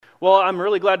Well, I'm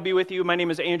really glad to be with you. My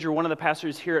name is Andrew, one of the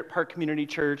pastors here at Park Community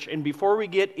Church. And before we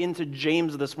get into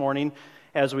James this morning,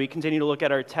 as we continue to look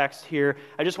at our text here,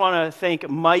 I just want to thank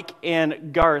Mike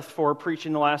and Garth for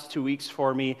preaching the last 2 weeks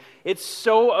for me. It's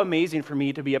so amazing for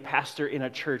me to be a pastor in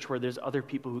a church where there's other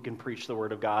people who can preach the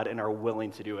Word of God and are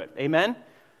willing to do it. Amen?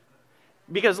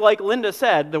 Because like Linda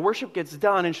said, the worship gets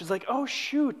done, and she's like, oh,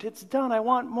 shoot, it's done. I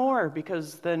want more,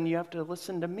 because then you have to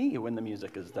listen to me when the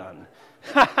music is done.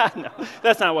 No,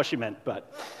 that's not what she meant,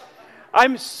 but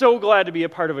I'm so glad to be a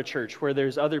part of a church where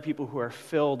there's other people who are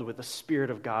filled with the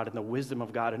Spirit of God and the wisdom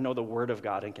of God and know the Word of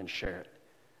God and can share it.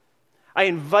 I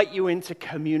invite you into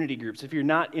community groups. If you're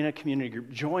not in a community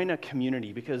group, join a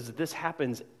community, because this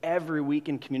happens every week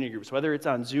in community groups, whether it's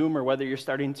on Zoom or whether you're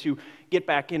starting to get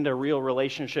back into real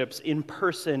relationships,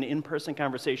 in-person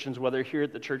conversations, whether here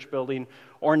at the church building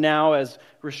or now as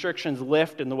restrictions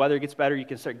lift and the weather gets better, you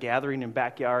can start gathering in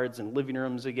backyards and living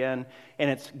rooms again. And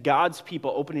it's God's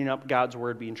people opening up God's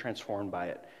Word, being transformed by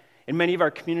it. And many of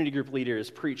our community group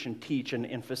leaders preach and teach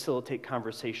and facilitate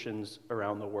conversations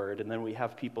around the Word. And then we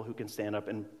have people who can stand up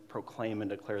and proclaim and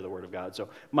declare the Word of God. So,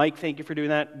 Mike, thank you for doing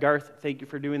that. Garth, thank you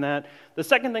for doing that. The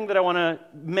second thing that I want to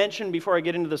mention before I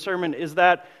get into the sermon is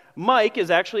that Mike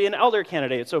is actually an elder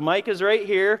candidate. So Mike is right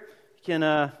here.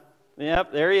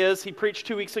 Yep, there he is. He preached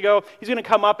 2 weeks ago. He's going to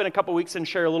come up in a couple weeks and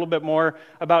share a little bit more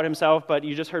about himself, but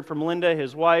you just heard from Linda,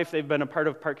 his wife. They've been a part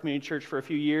of Park Community Church for a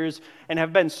few years and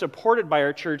have been supported by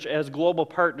our church as global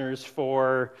partners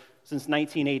since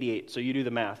 1988. So you do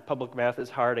the math. Public math is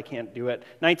hard. I can't do it.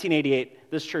 1988,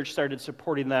 this church started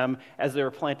supporting them as they were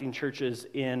planting churches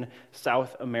in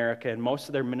South America, and most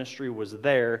of their ministry was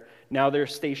there. Now they're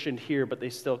stationed here, but they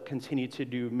still continue to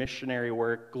do missionary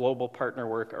work, global partner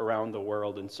work around the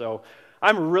world. And so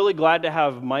I'm really glad to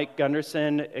have Mike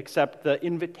Gunderson accept the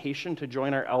invitation to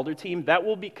join our elder team. That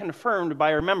will be confirmed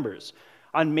by our members.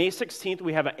 On May 16th,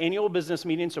 we have an annual business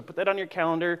meeting, so put that on your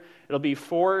calendar. It'll be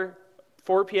 4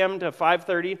 p.m. to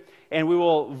 5:30, and we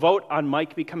will vote on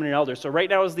Mike becoming an elder. So right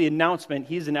now is the announcement.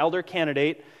 He's an elder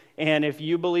candidate, and if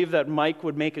you believe that Mike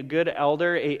would make a good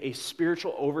elder, a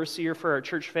spiritual overseer for our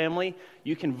church family,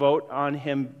 you can vote on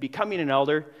him becoming an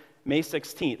elder May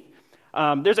 16th.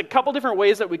 There's a couple different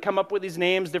ways that we come up with these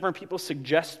names. Different people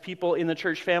suggest people in the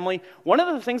church family. One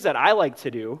of the things that I like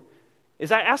to do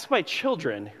is I ask my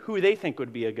children who they think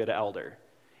would be a good elder.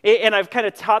 And I've kind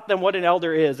of taught them what an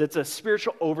elder is. It's a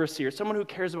spiritual overseer, someone who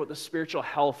cares about the spiritual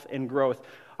health and growth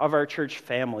of our church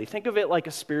family. Think of it like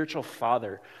a spiritual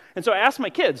father. And so I ask my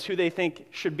kids who they think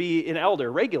should be an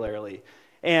elder regularly.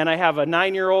 And I have a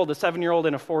 9-year-old, a 7-year-old,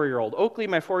 and a 4-year-old. Oakley,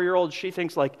 my 4-year-old, she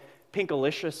thinks like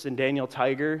Pinkalicious and Daniel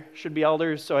Tiger should be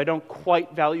elders, so I don't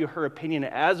quite value her opinion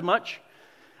as much.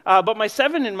 But my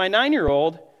 7 and my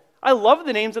 9-year-old, I love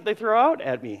the names that they throw out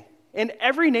at me. And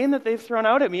every name that they've thrown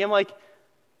out at me, I'm like,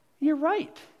 you're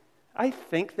right. I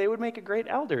think they would make a great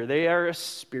elder. They are a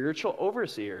spiritual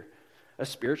overseer, a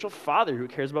spiritual father who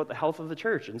cares about the health of the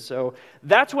church. And so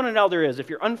that's what an elder is. If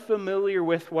you're unfamiliar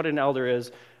with what an elder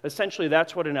is, essentially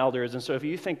that's what an elder is. And so if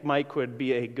you think Mike would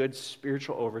be a good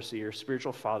spiritual overseer,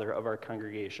 spiritual father of our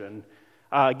congregation,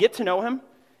 get to know him.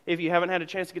 If you haven't had a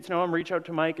chance to get to know him, reach out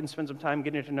to Mike and spend some time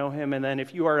getting to know him. And then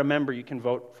if you are a member, you can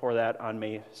vote for that on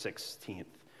May 16th.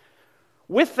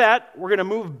 With that, we're going to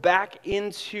move back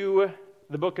into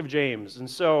the book of James. And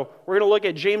so we're going to look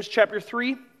at James chapter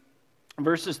 3,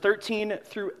 verses 13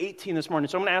 through 18 this morning.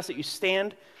 So I'm going to ask that you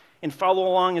stand and follow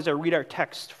along as I read our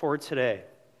text for today.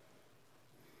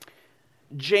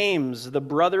 James, the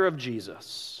brother of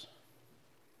Jesus,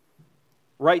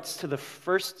 writes to the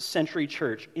first century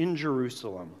church in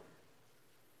Jerusalem,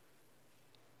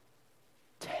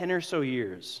 10 or so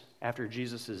years after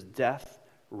Jesus' death,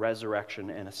 resurrection,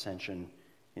 and ascension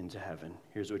into heaven.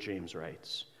 Here's what James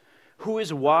writes. Who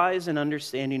is wise and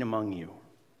understanding among you?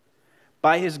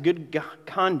 By his good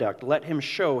conduct, let him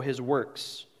show his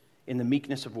works in the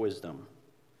meekness of wisdom.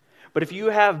 But if you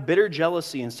have bitter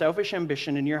jealousy and selfish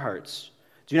ambition in your hearts,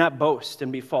 do not boast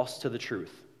and be false to the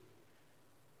truth.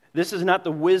 This is not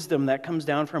the wisdom that comes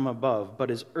down from above,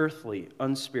 but is earthly,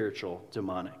 unspiritual,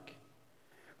 demonic.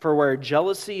 For where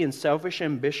jealousy and selfish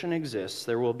ambition exists,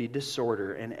 there will be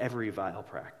disorder and every vile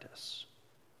practice.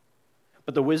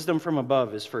 But the wisdom from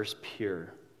above is first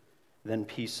pure, then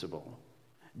peaceable,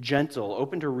 gentle,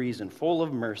 open to reason, full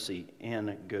of mercy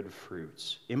and good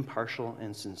fruits, impartial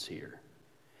and sincere.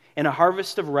 And a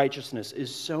harvest of righteousness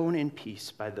is sown in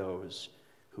peace by those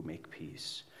who make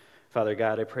peace. Father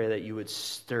God, I pray that you would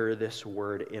stir this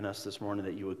word in us this morning,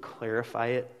 that you would clarify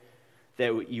it,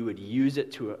 that you would use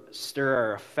it to stir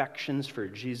our affections for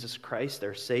Jesus Christ,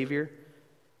 our Savior,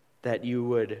 that you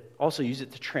would also use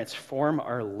it to transform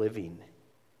our living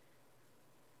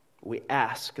We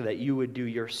ask that you would do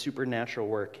your supernatural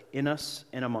work in us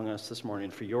and among us this morning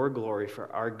for your glory,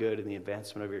 for our good, and the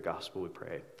advancement of your gospel, we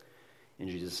pray. In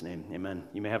Jesus' name, amen.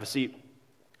 You may have a seat.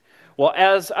 Well,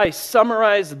 as I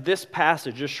summarize this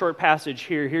passage, this short passage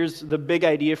here, here's the big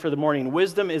idea for the morning.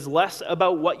 Wisdom is less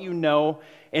about what you know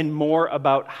and more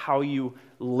about how you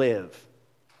live.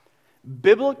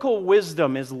 Biblical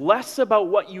wisdom is less about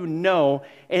what you know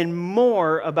and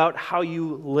more about how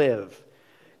you live.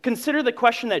 Consider the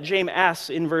question that James asks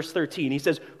in verse 13. He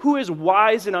says, "Who is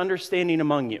wise and understanding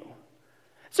among you?"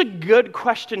 It's a good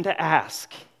question to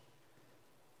ask.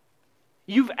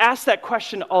 You've asked that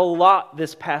question a lot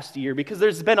this past year because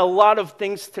there's been a lot of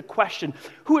things to question.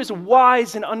 Who is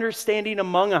wise and understanding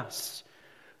among us?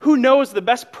 Who knows the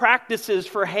best practices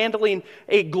for handling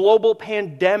a global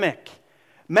pandemic?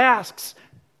 Masks,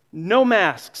 no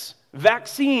masks.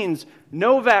 Vaccines,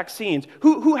 no vaccines.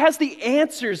 Who has the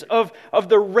answers of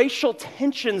the racial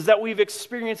tensions that we've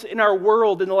experienced in our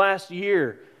world in the last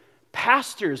year?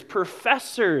 Pastors,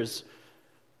 professors,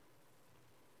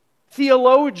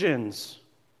 theologians,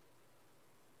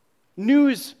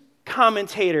 news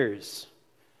commentators.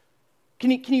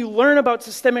 Can you learn about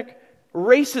systemic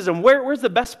racism? Where's the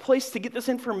best place to get this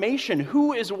information?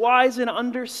 Who is wise and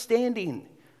understanding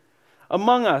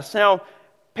among us? Now,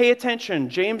 pay attention.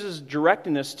 James is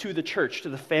directing this to the church, to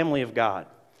the family of God.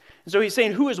 And so he's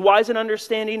saying, who is wise and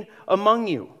understanding among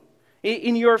you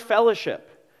in your fellowship?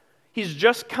 He's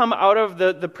just come out of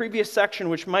the previous section,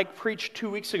 which Mike preached 2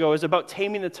 weeks ago, is about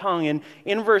taming the tongue. And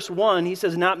in verse 1, he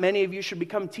says, not many of you should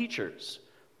become teachers.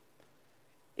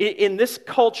 In this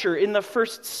culture, in the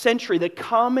first century, the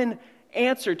common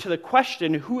answer to the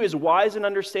question, who is wise and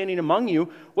understanding among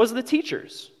you, was the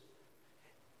teachers.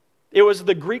 It was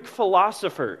the Greek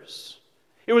philosophers.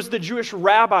 It was the Jewish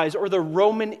rabbis or the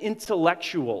Roman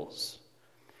intellectuals.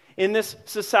 In this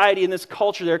society, in this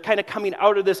culture, they're kind of coming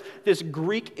out of this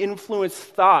Greek-influenced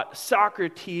thought,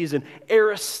 Socrates and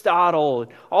Aristotle,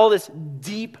 and all this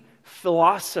deep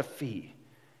philosophy.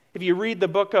 If you read the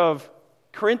book of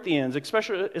Corinthians,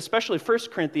 especially 1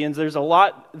 Corinthians, there's a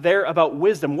lot there about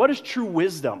wisdom. What is true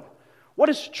wisdom? What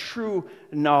is true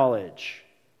knowledge?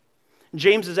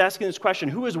 James is asking this question,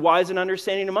 who is wise and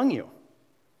understanding among you?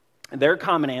 Their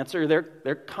common answer,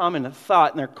 their common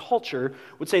thought and their culture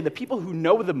would say the people who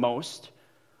know the most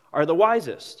are the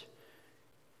wisest.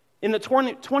 In the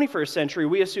 21st century,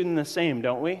 we assume the same,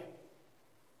 don't we?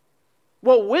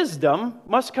 Well, wisdom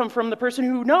must come from the person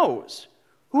who knows,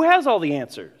 who has all the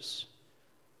answers.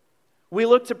 We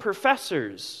look to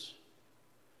professors.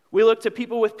 We look to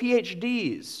people with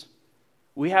PhDs.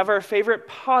 We have our favorite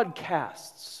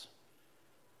podcasts.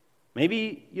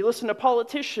 Maybe you listen to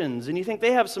politicians and you think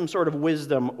they have some sort of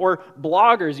wisdom, or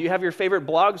bloggers, you have your favorite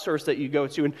blog source that you go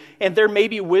to, and there may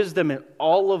be wisdom in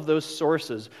all of those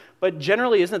sources. But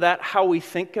generally, isn't that how we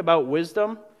think about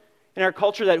wisdom in our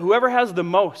culture, that whoever has the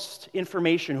most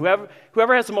information,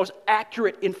 whoever has the most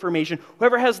accurate information,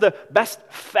 whoever has the best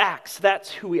facts,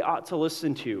 that's who we ought to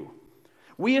listen to?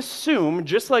 We assume,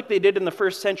 just like they did in the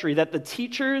first century, that the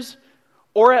teachers,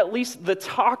 or at least the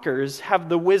talkers, have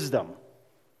the wisdom.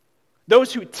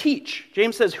 Those who teach,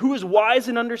 James says, who is wise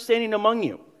and understanding among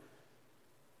you?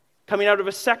 Coming out of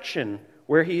a section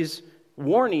where he's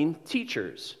warning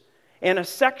teachers, and a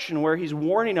section where he's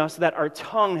warning us that our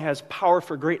tongue has power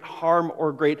for great harm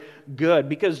or great good,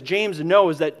 because James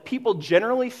knows that people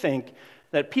generally think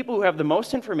that people who have the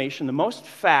most information, the most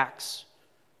facts,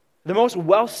 the most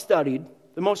well-studied,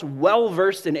 the most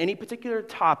well-versed in any particular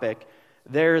topic,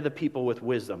 they're the people with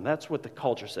wisdom. That's what the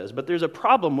culture says. But there's a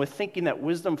problem with thinking that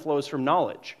wisdom flows from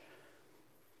knowledge.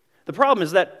 The problem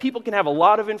is that people can have a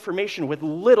lot of information with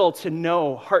little to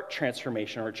no heart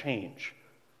transformation or change.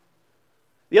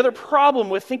 The other problem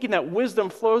with thinking that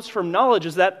wisdom flows from knowledge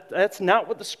is that that's not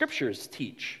what the Scriptures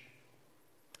teach.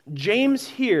 James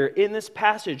here in this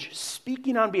passage,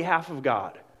 speaking on behalf of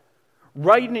God,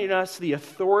 writing us the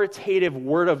authoritative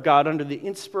Word of God under the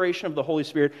inspiration of the Holy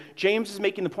Spirit, James is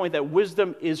making the point that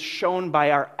wisdom is shown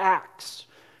by our acts,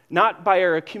 not by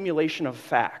our accumulation of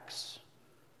facts.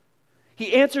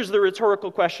 He answers the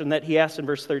rhetorical question that he asks in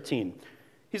verse 13.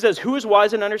 He says, who is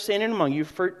wise and understanding among you?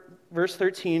 For verse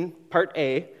 13, part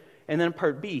A, and then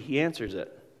part B, he answers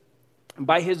it.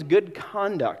 By his good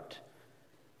conduct,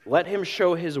 let him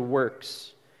show his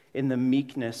works in the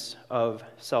meekness of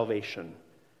salvation.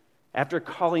 After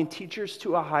calling teachers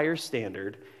to a higher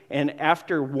standard, and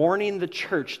after warning the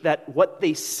church that what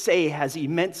they say has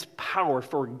immense power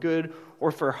for good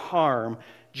or for harm,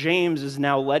 James is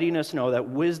now letting us know that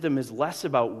wisdom is less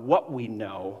about what we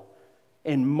know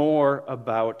and more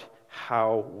about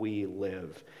how we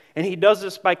live. And he does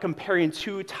this by comparing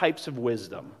two types of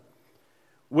wisdom.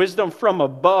 Wisdom from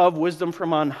above, wisdom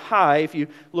from on high. If you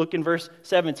look in verse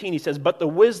 17, he says, but the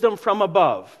wisdom from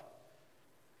above.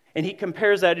 And he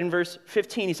compares that in verse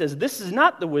 15. He says, this is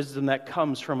not the wisdom that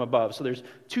comes from above. So there's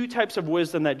two types of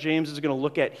wisdom that James is going to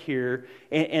look at here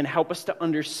and help us to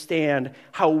understand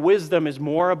how wisdom is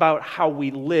more about how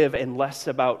we live and less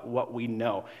about what we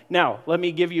know. Now, let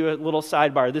me give you a little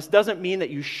sidebar. This doesn't mean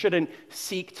that you shouldn't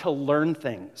seek to learn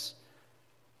things,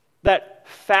 that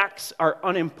facts are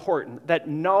unimportant, that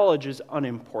knowledge is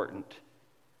unimportant.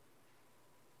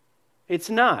 It's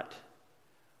not.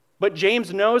 But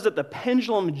James knows that the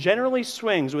pendulum generally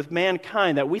swings with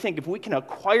mankind, that we think if we can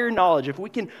acquire knowledge, if we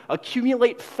can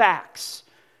accumulate facts,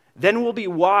 then we'll be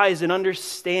wise and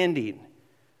understanding.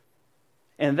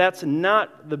 And that's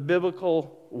not the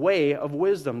biblical way of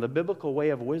wisdom. The biblical way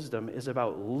of wisdom is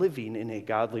about living in a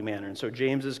godly manner. And so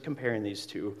James is comparing these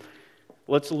two.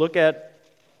 Let's look at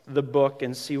the book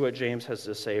and see what James has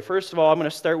to say. First of all, I'm going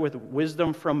to start with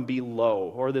wisdom from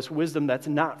below, or this wisdom that's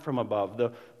not from above,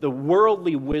 the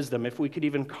worldly wisdom, if we could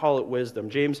even call it wisdom.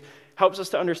 James helps us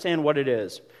to understand what it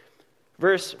is.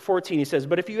 Verse 14, he says,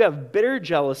 but if you have bitter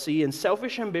jealousy and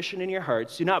selfish ambition in your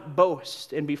hearts, do not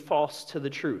boast and be false to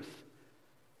the truth.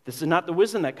 This is not the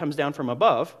wisdom that comes down from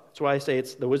above. That's why I say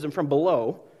it's the wisdom from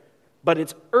below, but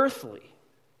it's earthly,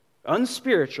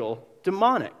 unspiritual,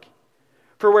 demonic.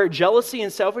 For where jealousy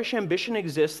and selfish ambition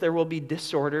exists, there will be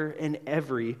disorder in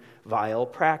every vile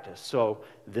practice. So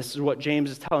this is what James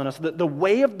is telling us. The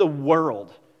way of the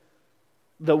world,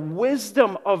 the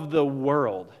wisdom of the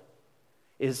world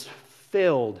is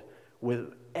filled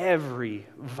with every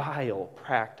vile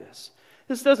practice.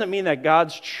 This doesn't mean that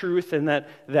God's truth and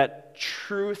that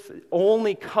truth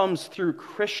only comes through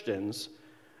Christians.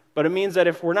 But it means that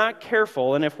if we're not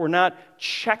careful and if we're not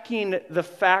checking the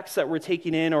facts that we're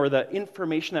taking in or the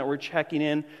information that we're taking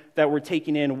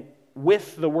in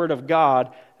with the Word of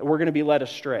God, we're going to be led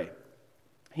astray.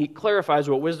 He clarifies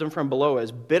what wisdom from below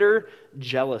is: bitter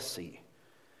jealousy.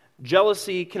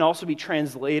 Jealousy can also be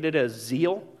translated as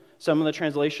zeal. Some of the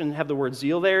translations have the word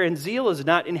zeal there, and zeal is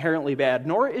not inherently bad,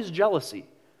 nor is jealousy.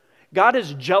 God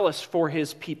is jealous for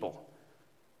His people.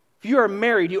 If you are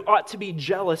married, you ought to be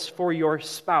jealous for your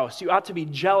spouse. You ought to be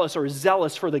jealous or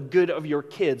zealous for the good of your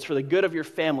kids, for the good of your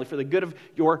family, for the good of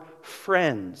your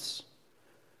friends.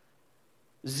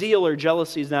 Zeal or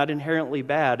jealousy is not inherently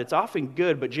bad. It's often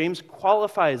good, but James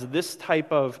qualifies this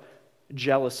type of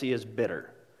jealousy as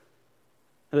bitter.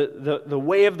 The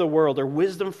way of the world, or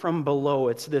wisdom from below,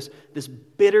 it's this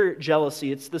bitter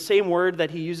jealousy. It's the same word that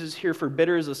he uses here for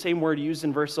bitter is the same word used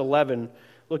in verse 11.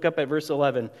 Look up at verse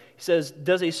 11. He says,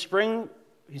 does a spring,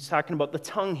 he's talking about the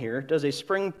tongue here, does a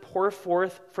spring pour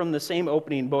forth from the same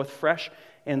opening both fresh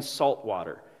and salt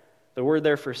water? The word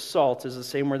there for salt is the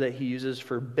same word that he uses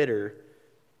for bitter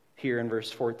here in verse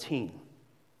 14.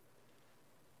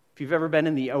 If you've ever been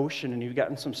in the ocean and you've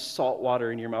gotten some salt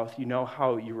water in your mouth, you know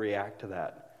how you react to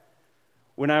that.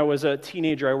 When I was a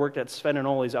teenager, I worked at Sven and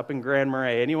Ole's up in Grand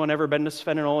Marais. Anyone ever been to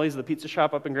Sven and Ole's, the pizza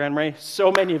shop up in Grand Marais?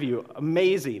 So many of you.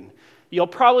 Amazing. You'll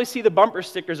probably see the bumper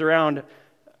stickers around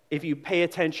if you pay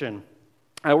attention.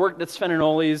 I worked at Sven and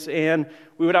Ole's, and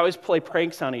we would always play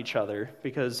pranks on each other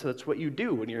because that's what you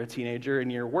do when you're a teenager and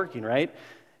you're working, right?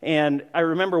 And I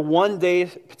remember one day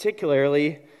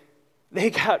particularly,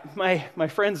 my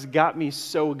friends got me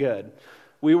so good.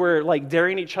 We were like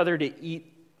daring each other to eat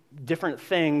different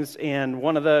things, and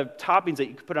one of the toppings that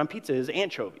you could put on pizza is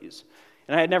anchovies.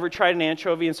 And I had never tried an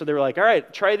anchovy, and so they were like, all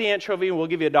right, try the anchovy and we'll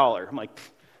give you $1. I'm like,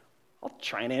 I'll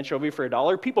try an anchovy for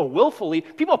 $1.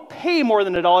 People pay more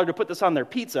than $1 to put this on their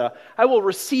pizza. I will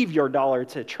receive your $1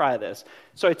 to try this.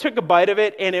 So I took a bite of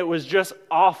it, and it was just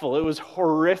awful. It was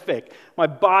horrific. My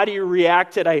body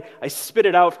reacted. I spit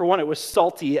it out. For one, it was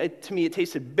salty. To me, it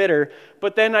tasted bitter.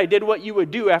 But then I did what you would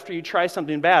do after you try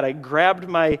something bad. I grabbed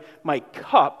my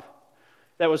cup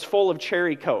that was full of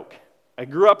cherry Coke. I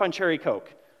grew up on cherry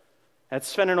Coke. At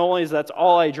Sven and Ole's, that's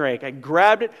all I drank. I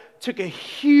grabbed it, took a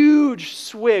huge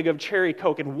swig of cherry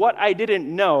Coke, and what I didn't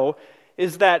know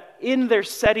is that in their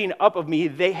setting up of me,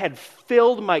 they had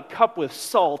filled my cup with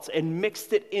salt and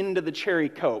mixed it into the cherry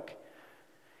Coke.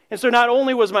 And so not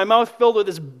only was my mouth filled with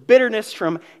this bitterness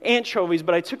from anchovies,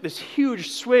 but I took this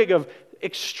huge swig of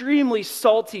extremely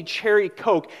salty cherry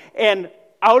Coke, and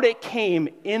out it came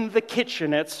in the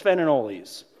kitchen at Sven and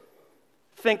Ole's.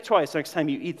 Think twice next time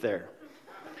you eat there.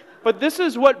 But this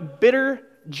is what bitter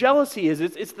jealousy is.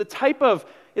 It's the type of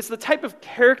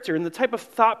character and the type of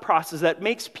thought process that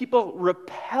makes people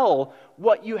repel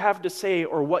what you have to say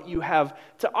or what you have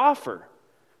to offer.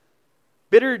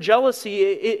 Bitter jealousy,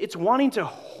 it's wanting to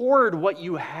hoard what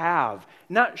you have,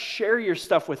 not share your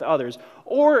stuff with others.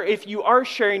 Or if you are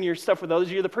sharing your stuff with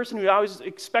others, you're the person who's always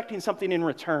expecting something in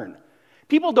return.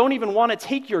 People don't even want to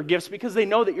take your gifts because they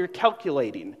know that you're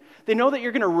calculating. They know that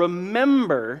you're going to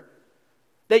remember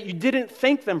that you didn't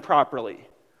thank them properly,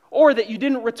 or that you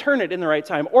didn't return it in the right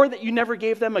time, or that you never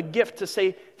gave them a gift to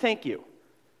say thank you.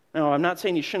 No, I'm not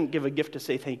saying you shouldn't give a gift to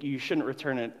say thank you. You shouldn't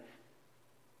return it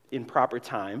in proper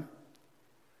time.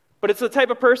 But it's the type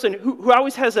of person who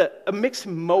always has a mixed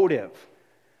motive.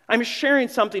 I'm sharing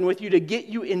something with you to get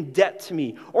you in debt to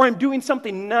me, or I'm doing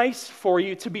something nice for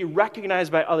you to be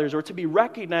recognized by others, or to be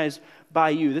recognized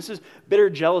by you. This is bitter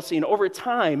jealousy, and over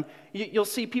time, you'll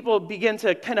see people begin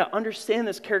to kind of understand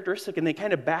this characteristic, and they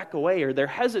kind of back away, or they're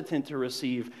hesitant to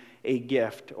receive a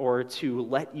gift or to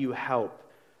let you help.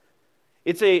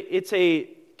 It's a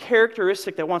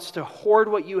characteristic that wants to hoard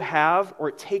what you have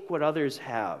or take what others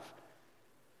have.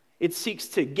 It seeks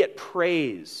to get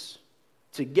praise,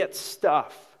 to get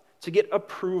stuff, to get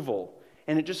approval,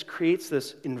 and it just creates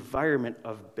this environment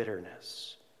of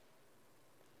bitterness.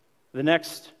 The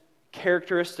next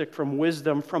characteristic from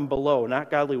wisdom from below,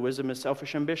 not godly wisdom, is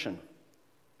selfish ambition.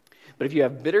 But if you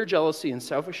have bitter jealousy and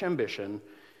selfish ambition,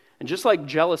 and just like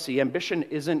jealousy, ambition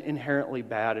isn't inherently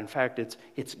bad. In fact,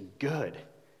 it's good.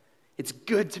 It's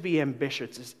good to be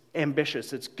ambitious.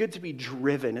 It's good to be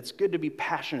driven. It's good to be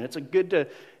passionate. It's good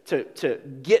to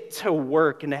get to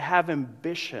work and to have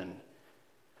ambition.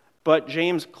 But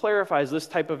James clarifies this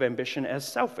type of ambition as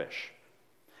selfish.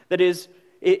 That is,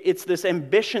 it's this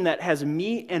ambition that has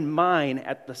me and mine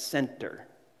at the center.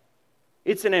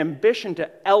 It's an ambition to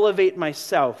elevate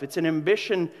myself. It's an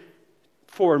ambition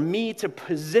for me to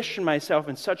position myself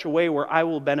in such a way where I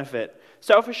will benefit.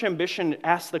 Selfish ambition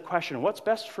asks the question, what's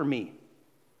best for me?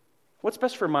 What's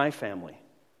best for my family?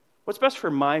 What's best for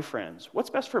my friends?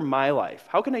 What's best for my life?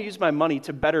 How can I use my money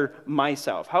to better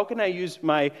myself? How can I use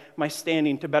my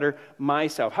standing to better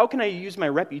myself? How can I use my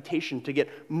reputation to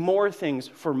get more things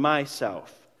for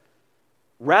myself?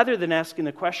 Rather than asking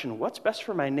the question, what's best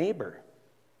for my neighbor?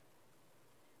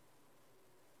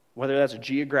 Whether that's a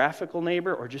geographical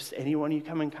neighbor or just anyone you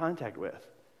come in contact with.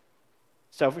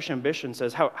 Selfish ambition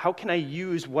says, how can I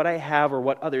use what I have or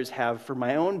what others have for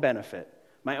my own benefit,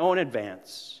 my own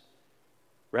advance?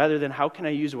 Rather than how can I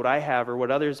use what I have or what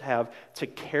others have to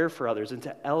care for others and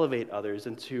to elevate others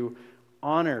and to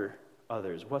honor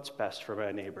others. What's best for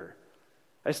my neighbor?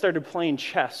 I started playing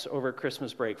chess over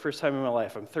Christmas break. First time in my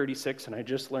life. I'm 36 and I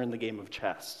just learned the game of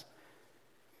chess.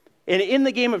 And in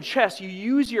the game of chess, you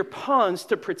use your pawns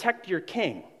to protect your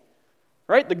king.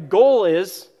 Right? The goal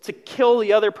is to kill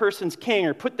the other person's king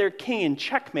or put their king in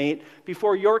checkmate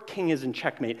before your king is in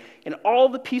checkmate. And all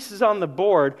the pieces on the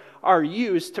board are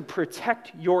used to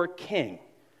protect your king.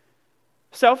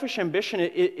 Selfish ambition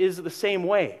is the same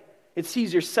way. It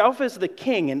sees yourself as the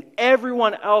king and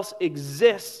everyone else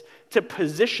exists to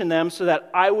position them so that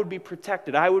I would be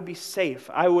protected, I would be safe,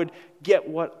 I would get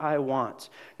what I want.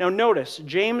 Now notice,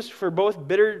 James, for both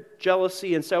bitter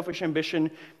jealousy and selfish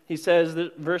ambition, he says,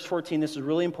 that, verse 14, this is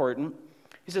really important.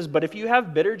 He says, but if you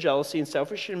have bitter jealousy and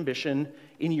selfish ambition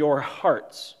in your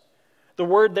hearts. The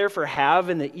word there for have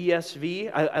in the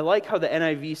ESV, I like how the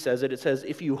NIV says it. It says,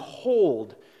 if you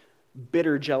hold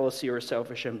bitter jealousy or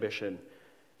selfish ambition.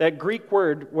 That Greek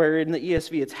word, where in the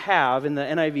ESV it's have, in the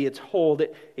NIV it's hold,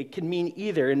 it can mean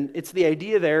either. And it's the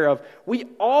idea there of, we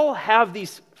all have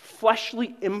these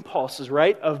fleshly impulses,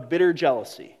 right, of bitter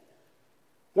jealousy.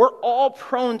 We're all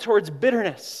prone towards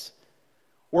bitterness.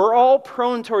 We're all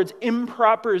prone towards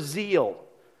improper zeal.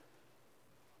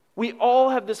 We all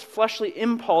have this fleshly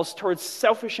impulse towards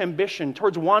selfish ambition,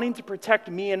 towards wanting to protect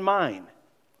me and mine.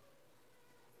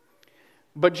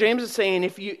 But James is saying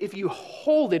if you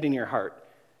hold it in your heart,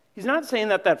 he's not saying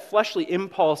that fleshly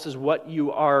impulse is what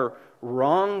you are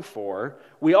wrong for.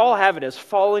 We all have it as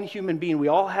fallen human beings. We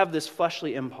all have this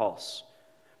fleshly impulse.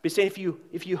 But he's saying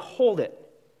if you hold it,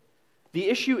 the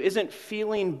issue isn't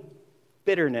feeling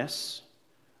bitterness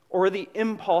or the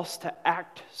impulse to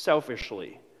act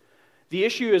selfishly. The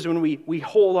issue is when we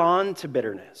hold on to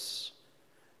bitterness.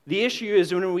 The issue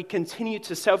is when we continue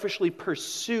to selfishly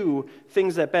pursue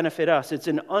things that benefit us. It's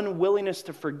an unwillingness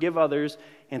to forgive others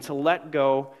and to let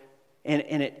go, and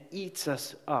it eats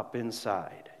us up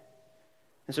inside.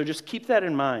 And so just keep that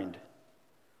in mind.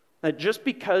 That just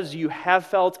because you have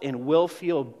felt and will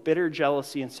feel bitter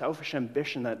jealousy and selfish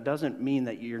ambition, that doesn't mean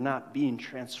that you're not being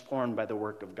transformed by the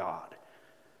work of God.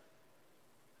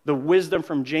 The wisdom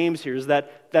from James here is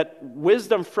that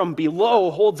wisdom from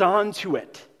below holds on to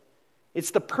it.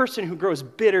 It's the person who grows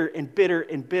bitter and bitter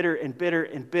and bitter and bitter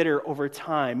and bitter over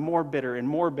time, more bitter and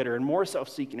more bitter and more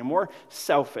self-seeking and more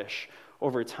selfish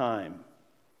over time.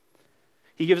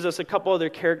 He gives us a couple other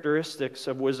characteristics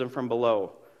of wisdom from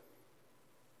below.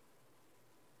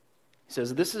 He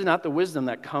says, this is not the wisdom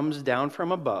that comes down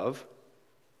from above,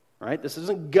 right? This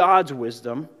isn't God's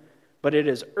wisdom, but it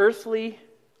is earthly,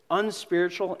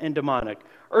 unspiritual, and demonic.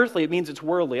 Earthly, it means it's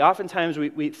worldly. Oftentimes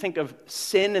we think of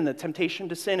sin and the temptation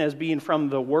to sin as being from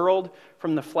the world,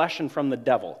 from the flesh, and from the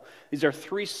devil. These are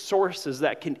three sources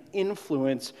that can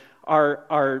influence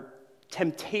our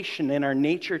temptation and our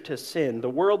nature to sin: the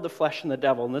world, the flesh, and the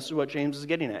devil. And this is what James is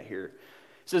getting at here.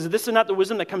 He says, this is not the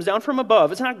wisdom that comes down from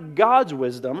above. It's not God's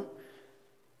wisdom,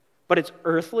 but it's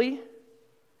earthly,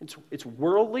 it's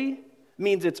worldly,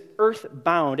 means it's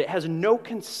earthbound. It has no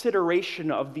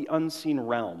consideration of the unseen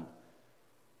realm.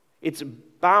 It's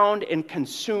bound and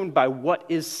consumed by what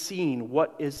is seen,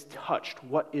 what is touched,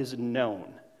 what is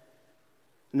known.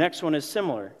 The next one is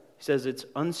similar. He says it's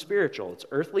unspiritual. It's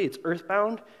earthly, it's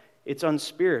earthbound, it's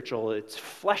unspiritual, it's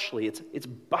fleshly, it's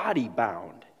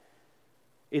body-bound.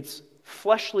 It's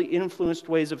fleshly influenced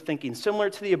ways of thinking, similar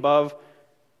to the above,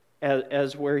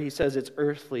 as where he says it's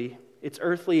earthly. It's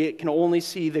earthly, it can only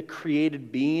see the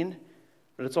created being,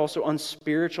 but it's also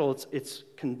unspiritual. It's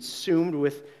consumed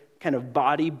with kind of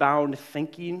body-bound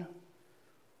thinking.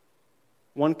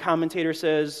 One commentator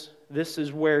says this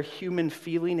is where human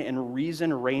feeling and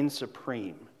reason reign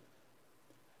supreme.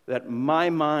 That my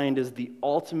mind is the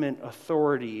ultimate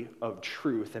authority of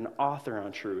truth and author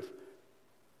on truth.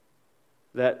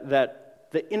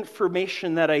 That the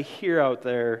information that I hear out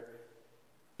there,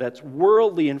 that's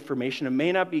worldly information, it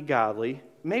may not be godly,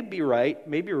 may be right,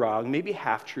 may be wrong, maybe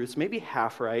half-truths, maybe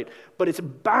half-right, but it's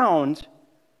bound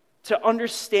to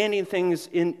understanding things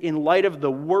in light of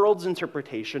the world's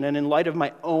interpretation and in light of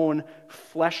my own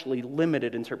fleshly,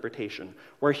 limited interpretation,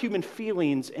 where human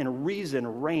feelings and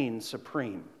reason reign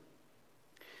supreme.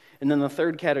 And then the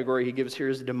third category he gives here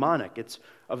is demonic. It's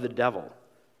of the devil.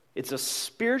 It's a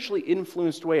spiritually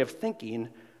influenced way of thinking,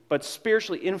 but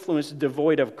spiritually influenced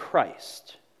devoid of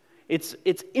Christ. It's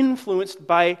influenced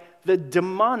by the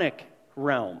demonic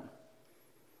realm.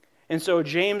 And so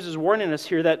James is warning us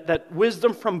here that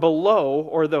wisdom from below,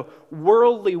 or the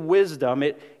worldly wisdom,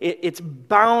 it's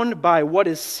bound by what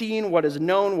is seen, what is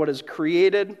known, what is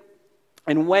created.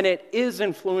 And when it is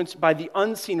influenced by the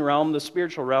unseen realm, the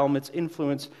spiritual realm, it's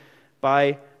influenced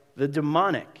by the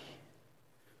demonic,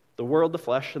 the world, the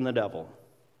flesh, and the devil.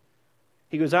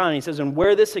 He goes on and he says, and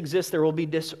where this exists, there will be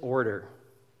disorder.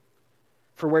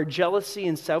 For where jealousy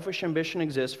and selfish ambition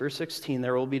exist, verse 16,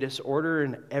 there will be disorder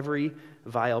in every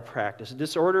vile practice.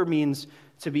 Disorder means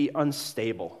to be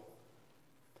unstable,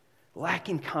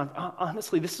 lacking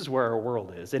honestly, this is where our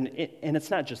world is. And it's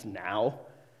not just now.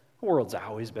 The world's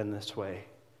always been this way.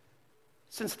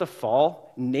 Since the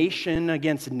fall, nation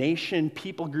against nation,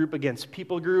 people group against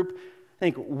people group, I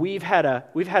think we've had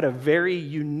a very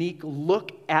unique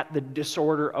look at the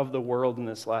disorder of the world in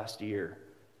this last year,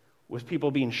 with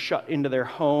people being shut into their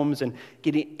homes and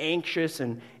getting anxious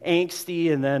and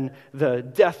angsty, and then the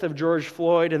death of George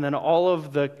Floyd, and then all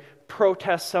of the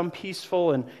protests, some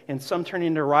peaceful and some turning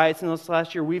into riots in this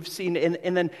last year. We've seen,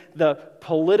 and then the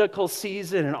political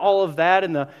season and all of that,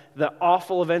 and the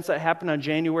awful events that happened on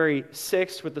January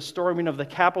 6th with the storming of the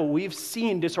Capitol. We've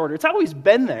seen disorder. It's always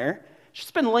been there. It's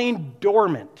just been laying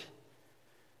dormant.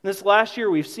 This last year,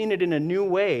 we've seen it in a new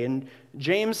way. And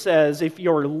James says, if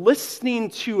you're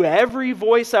listening to every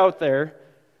voice out there,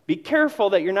 be careful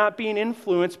that you're not being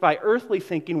influenced by earthly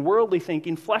thinking, worldly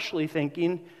thinking, fleshly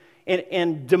thinking,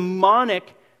 and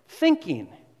demonic thinking,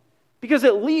 because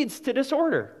it leads to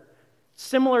disorder.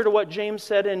 Similar to what James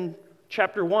said in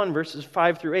chapter 1, verses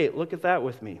 5 through 8. Look at that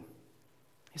with me.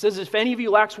 He says, if any of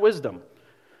you lacks wisdom.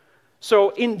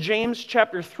 So in James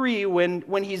chapter 3,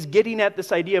 when he's getting at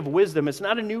this idea of wisdom, it's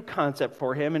not a new concept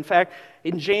for him. In fact,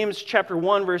 in James chapter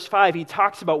 1, verse 5, he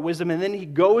talks about wisdom, and then he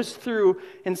goes through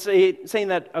and saying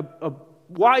that a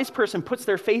wise person puts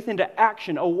their faith into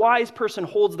action. A wise person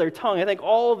holds their tongue. I think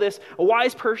all of this, a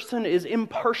wise person is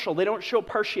impartial. They don't show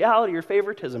partiality or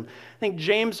favoritism. I think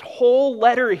James' whole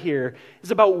letter here is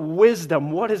about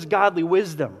wisdom. What is godly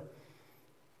wisdom?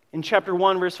 In chapter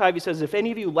 1, verse 5, he says, if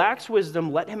any of you lacks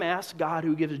wisdom, let him ask God,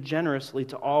 who gives generously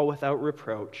to all without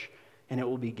reproach, and it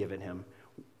will be given him.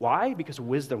 Why? Because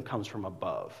wisdom comes from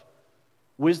above.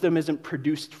 Wisdom isn't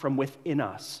produced from within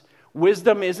us.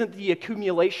 Wisdom isn't the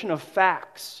accumulation of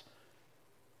facts.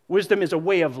 Wisdom is a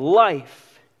way of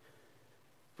life.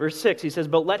 Verse 6, he says,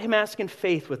 but let him ask in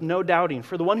faith with no doubting,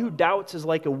 for the one who doubts is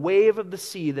like a wave of the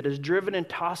sea that is driven and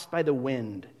tossed by the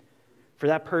wind. For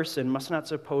that person must not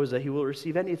suppose that he will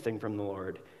receive anything from the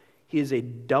Lord. He is a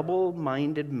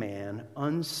double-minded man,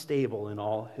 unstable in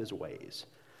all his ways.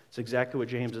 It's exactly what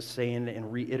James is saying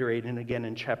and reiterating again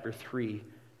in chapter 3,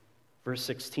 verse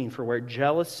 16. For where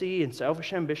jealousy and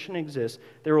selfish ambition exist,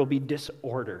 there will be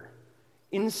disorder,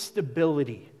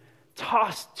 instability,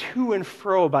 tossed to and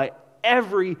fro by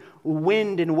every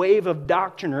wind and wave of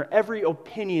doctrine or every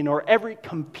opinion or every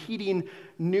competing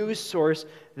news source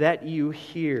that you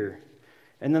hear.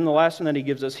 And then the last one that he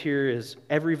gives us here is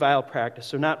every vile practice.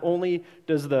 So not only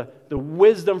does the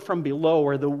wisdom from below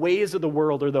or the ways of the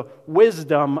world or the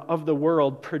wisdom of the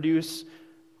world produce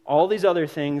all these other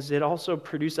things, it also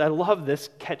produces, I love this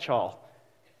catch-all,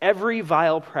 every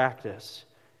vile practice.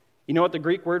 You know what the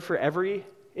Greek word for every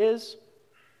is?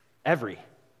 Every.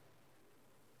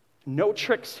 No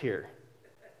tricks here.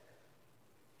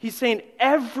 He's saying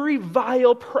every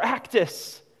vile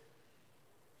practice.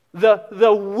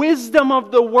 The wisdom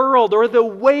of the world or the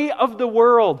way of the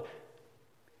world,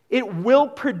 it will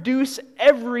produce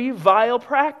every vile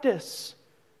practice.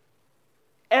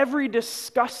 Every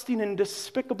disgusting and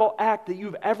despicable act that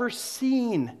you've ever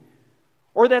seen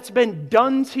or that's been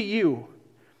done to you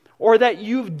or that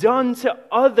you've done to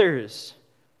others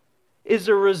is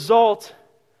a result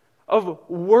of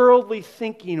worldly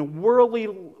thinking, worldly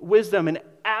wisdom, and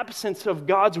absence of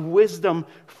God's wisdom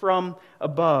from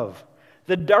above.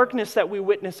 The darkness that we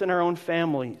witness in our own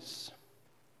families,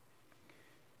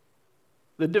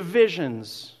 the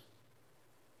divisions,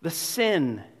 the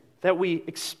sin that we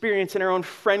experience in our own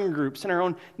friend groups, in our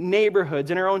own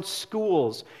neighborhoods, in our own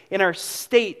schools, in our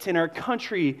state, in our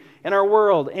country, in our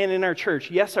world, and in our church.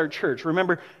 Yes, our church.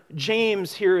 Remember,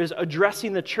 James here is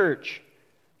addressing the church.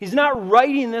 He's not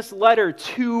writing this letter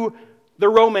to the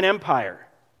Roman Empire,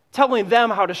 telling them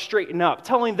how to straighten up,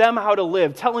 telling them how to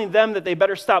live, telling them that they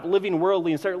better stop living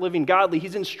worldly and start living godly.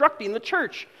 He's instructing the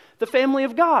church, the family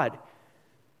of God.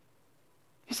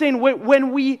 He's saying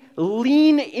when we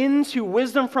lean into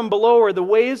wisdom from below or the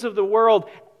ways of the world,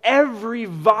 every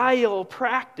vile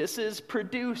practice is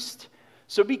produced.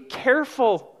 So be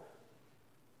careful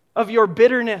of your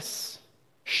bitterness.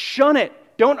 Shun it.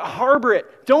 Don't harbor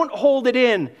it. Don't hold it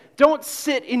in. Don't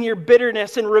sit in your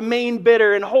bitterness and remain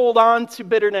bitter and hold on to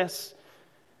bitterness.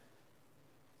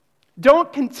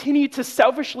 Don't continue to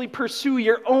selfishly pursue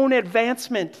your own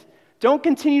advancement. Don't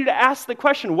continue to ask the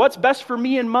question, what's best for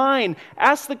me and mine?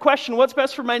 Ask the question, what's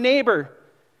best for my neighbor?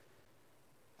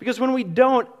 Because when we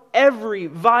don't, every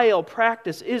vile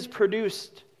practice is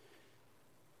produced.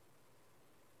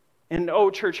 And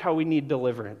oh, church, how we need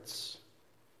deliverance.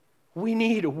 We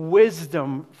need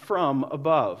wisdom from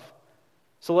above.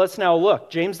 So let's now look.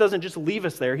 James doesn't just leave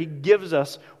us there. He gives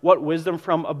us what wisdom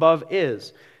from above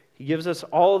is. He gives us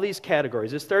all of these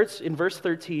categories. It starts in verse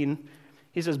 13.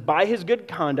 He says, by his good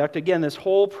conduct, again, this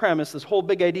whole premise, this whole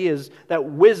big idea is that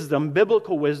wisdom,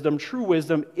 biblical wisdom, true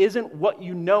wisdom, isn't what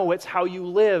you know, it's how you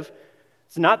live.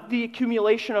 It's not the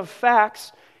accumulation of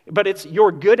facts, but it's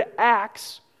your good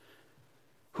acts.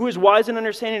 Who is wise and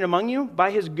understanding among you? By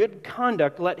his good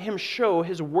conduct, let him show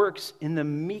his works in the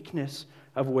meekness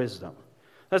of wisdom.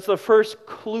 That's the first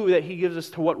clue that he gives us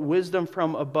to what wisdom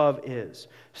from above is.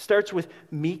 It starts with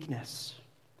meekness.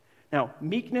 Now,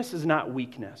 meekness is not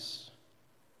weakness.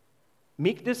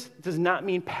 Meekness does not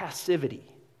mean passivity.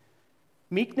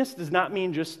 Meekness does not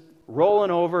mean just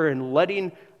rolling over and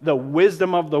letting the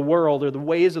wisdom of the world or the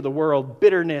ways of the world,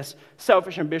 bitterness,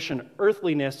 selfish ambition,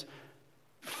 earthliness,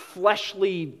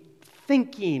 fleshly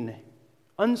thinking,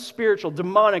 unspiritual,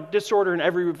 demonic disorder, and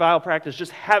every vile practice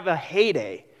just have a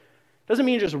heyday. Doesn't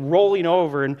mean just rolling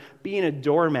over and being a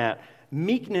doormat.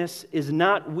 Meekness is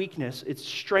not weakness. It's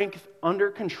strength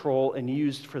under control and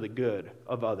used for the good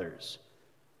of others.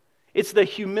 It's the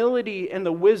humility and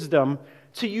the wisdom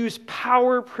to use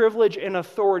power, privilege, and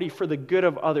authority for the good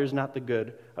of others, not the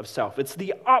good of self. It's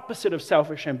the opposite of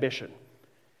selfish ambition.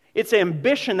 It's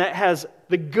ambition that has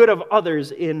the good of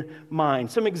others in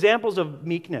mind. Some examples of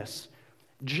meekness.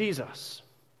 Jesus,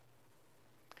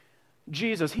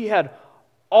 he had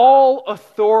all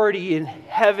authority in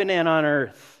heaven and on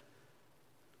earth.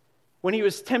 When he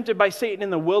was tempted by Satan in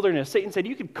the wilderness, Satan said,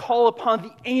 you could call upon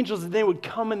the angels and they would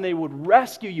come and they would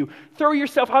rescue you. Throw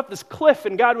yourself off this cliff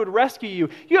and God would rescue you.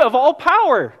 You have all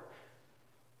power.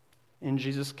 And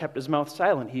Jesus kept his mouth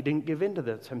silent. He didn't give in to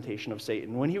the temptation of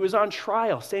Satan. When he was on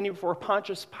trial, standing before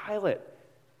Pontius Pilate,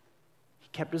 he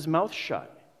kept his mouth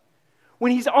shut.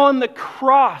 When he's on the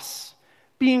cross,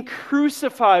 being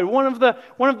crucified, one of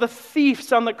the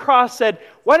thieves on the cross said,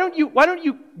 why don't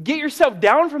you get yourself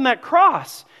down from that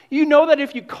cross? You know that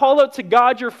if you call out to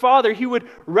God your Father, he would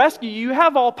rescue you. You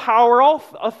have all power, all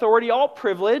authority, all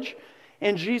privilege.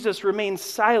 And Jesus remained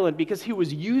silent because he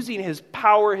was using his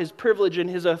power, his privilege, and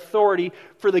his authority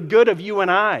for the good of you and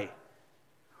I.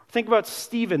 Think about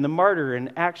Stephen, the martyr,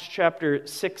 in Acts chapter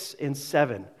 6 and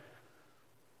 7.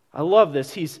 I love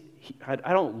this. I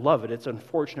don't love it. It's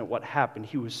unfortunate what happened.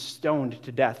 He was stoned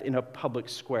to death in a public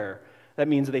square. That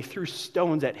means they threw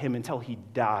stones at him until he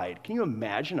died. Can you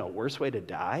imagine a worse way to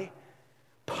die?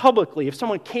 Publicly, if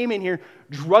someone came in here,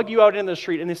 drug you out into the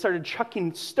street, and they started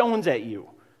chucking stones at you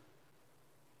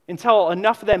until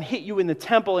enough of them hit you in the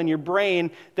temple in your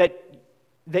brain that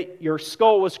your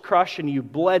skull was crushed and you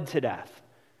bled to death.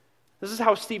 This is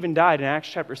how Stephen died in Acts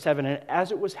chapter 7, and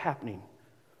as it was happening,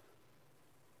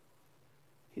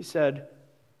 he said,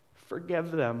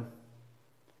 "Forgive them.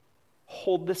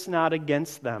 Hold this not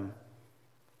against them."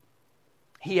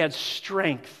 He had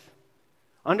strength,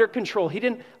 under control. He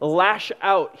didn't lash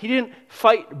out. He didn't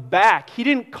fight back. He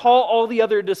didn't call all the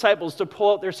other disciples to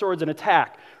pull out their swords and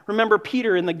attack. Remember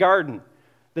Peter in the garden.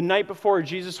 The night before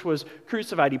Jesus was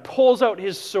crucified, he pulls out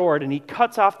his sword and he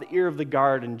cuts off the ear of the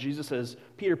guard, and Jesus says,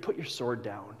 "Peter, put your sword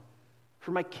down,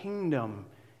 for my kingdom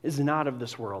is not of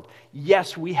this world."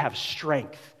 Yes, we have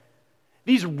strength.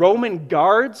 These Roman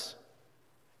guards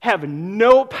have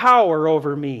no power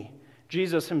over me.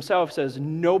 Jesus himself says,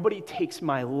 "Nobody takes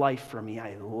my life from me.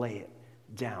 I lay it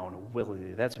down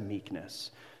willingly." That's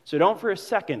meekness. So don't for a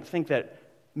second think that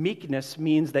meekness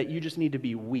means that you just need to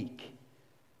be weak.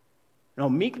 No,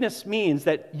 meekness means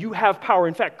that you have power.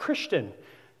 In fact, Christian,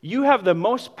 you have the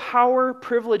most power,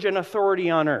 privilege, and authority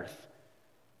on earth.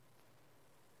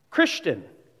 Christian,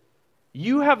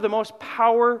 you have the most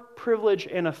power, privilege,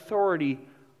 and authority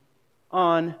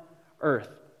on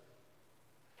earth.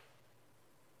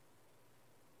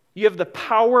 You have the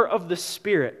power of the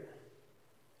Spirit,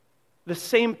 the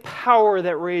same power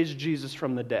that raised Jesus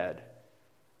from the dead.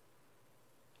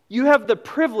 You have the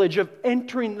privilege of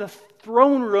entering the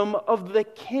throne room of the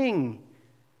King.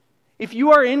 If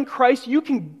you are in Christ, you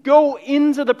can go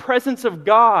into the presence of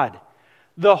God,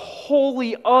 the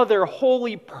holy, other,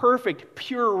 holy, perfect,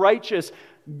 pure, righteous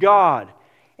God.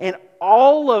 And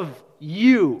all of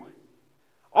you,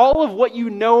 all of what you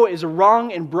know is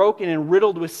wrong and broken and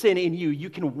riddled with sin in you, you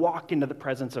can walk into the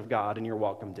presence of God and you're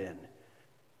welcomed in.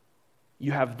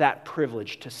 You have that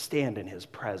privilege to stand in His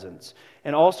presence.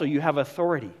 And also you have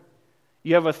authority.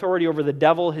 You have authority over the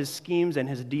devil, his schemes, and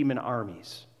his demon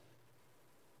armies.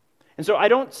 And so I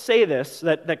don't say this,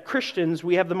 that Christians,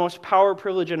 we have the most power,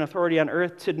 privilege, and authority on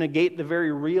earth to negate the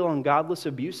very real and godless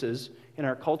abuses in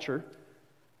our culture.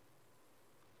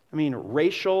 I mean,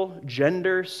 racial,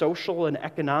 gender, social, and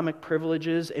economic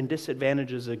privileges and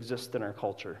disadvantages exist in our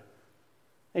culture.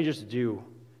 They just do.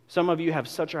 Some of you have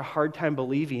such a hard time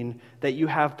believing that you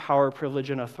have power, privilege,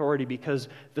 and authority because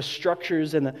the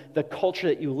structures and the culture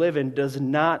that you live in does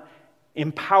not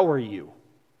empower you.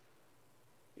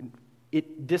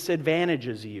 It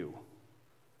disadvantages you.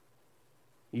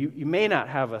 You may not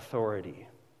have authority.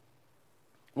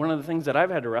 One of the things that I've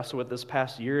had to wrestle with this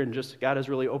past year, and just God has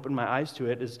really opened my eyes to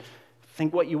it, is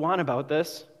think what you want about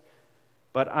this,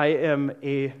 but I am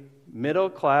a middle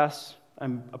class,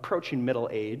 I'm approaching middle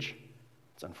age.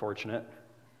 It's unfortunate.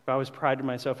 I always prided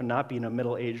myself in not being a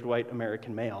middle-aged white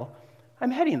American male. I'm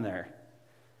heading there.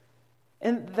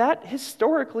 And that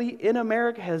historically in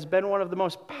America has been one of the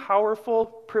most powerful,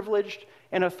 privileged,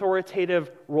 and authoritative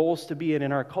roles to be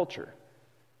in our culture.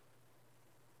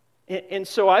 And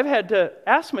so I've had to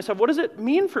ask myself, what does it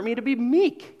mean for me to be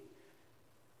meek?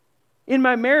 In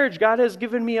my marriage, God has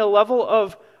given me a level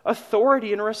of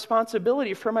authority and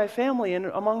responsibility for my family and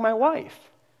among my wife.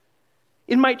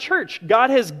 In my church, God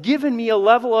has given me a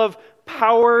level of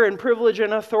power and privilege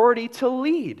and authority to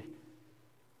lead.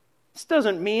 This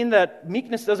doesn't mean that,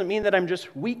 meekness doesn't mean that I'm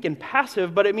just weak and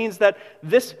passive, but it means that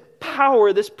this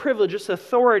power, this privilege, this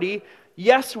authority,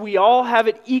 yes, we all have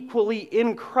it equally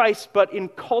in Christ, but in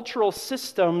cultural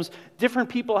systems, different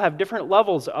people have different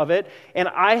levels of it, and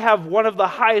I have one of the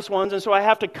highest ones, and so I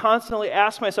have to constantly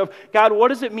ask myself, God, what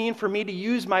does it mean for me to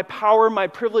use my power, my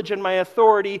privilege, and my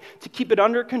authority to keep it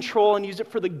under control and use it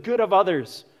for the good of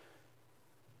others?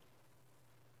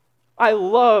 I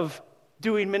love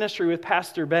doing ministry with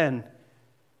Pastor Ben,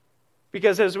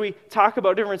 because as we talk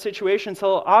about different situations,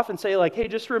 he'll often say, like, hey,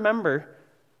 just remember,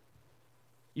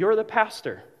 you're the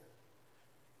pastor.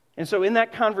 And so in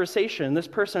that conversation, this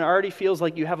person already feels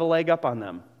like you have a leg up on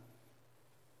them.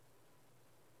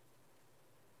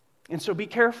 And so be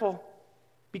careful.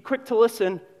 Be quick to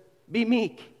listen. Be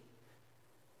meek.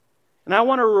 And I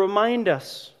want to remind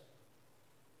us,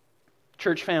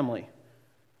 church family,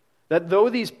 that though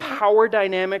these power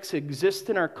dynamics exist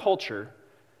in our culture,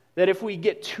 That if we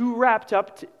get too wrapped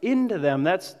up into them,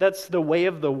 that's the way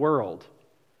of the world.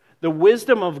 The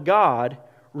wisdom of God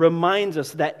reminds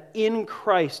us that in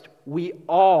Christ we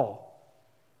all,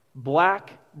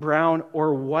 black, brown,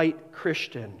 or white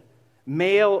Christian,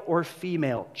 male or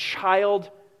female, child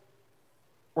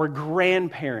or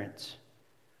grandparent,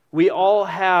 we all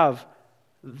have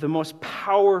the most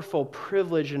powerful,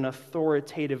 privileged, and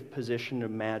authoritative position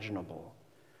imaginable.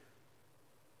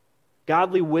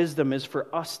 Godly wisdom is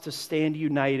for us to stand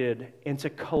united and to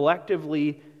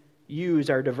collectively use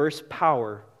our diverse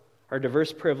power, our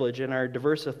diverse privilege, and our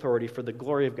diverse authority for the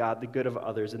glory of God, the good of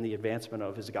others, and the advancement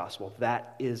of His gospel.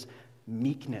 That is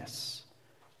meekness.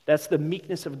 That's the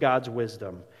meekness of God's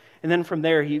wisdom. And then from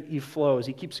there, he flows.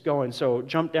 He keeps going. So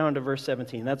jump down to verse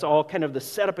 17. That's all kind of the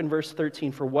setup in verse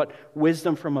 13 for what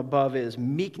wisdom from above is,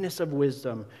 meekness of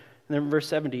wisdom. And then in verse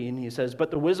 17, he says, but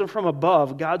the wisdom from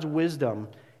above, God's wisdom,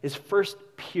 is first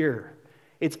pure.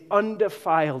 It's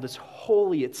undefiled. It's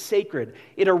holy. It's sacred.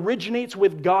 It originates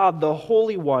with God, the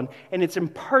Holy One, and it's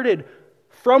imparted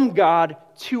from God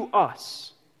to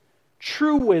us.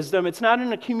 True wisdom, it's not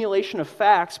an accumulation of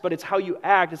facts, but it's how you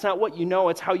act. It's not what you know,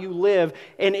 it's how you live.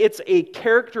 And it's a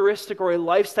characteristic or a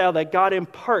lifestyle that God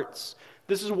imparts.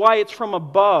 This is why it's from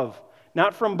above,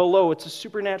 not from below. It's a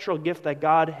supernatural gift that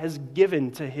God has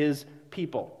given to His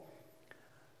people.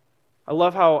 I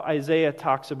love how Isaiah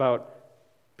talks about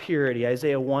purity.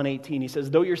 Isaiah 1:18, he says,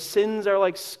 though your sins are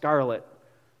like scarlet,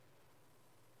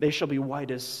 they shall be white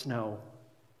as snow.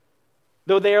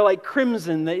 Though they are like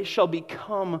crimson, they shall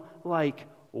become like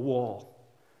wool.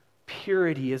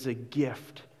 Purity is a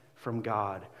gift from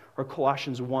God. Or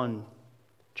Colossians 1,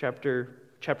 chapter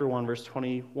 1, verse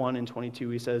 21 and 22,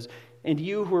 he says, and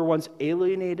you who were once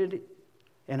alienated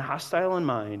and hostile in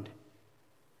mind,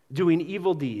 doing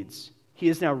evil deeds, He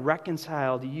has now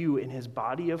reconciled you in His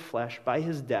body of flesh by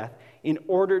His death in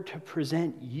order to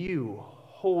present you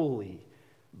holy,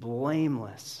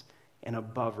 blameless, and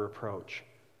above reproach.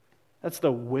 That's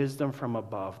the wisdom from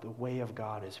above. The way of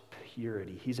God is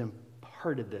purity. He's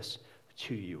imparted this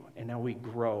to you, and now we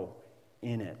grow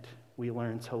in it. We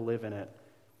learn to live in it.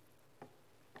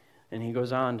 And he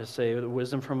goes on to say the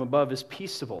wisdom from above is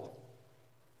peaceable.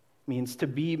 It means to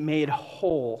be made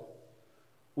whole.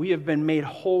 We have been made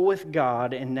whole with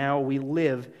God, and now we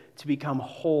live to become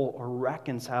whole or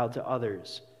reconciled to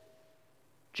others.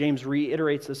 James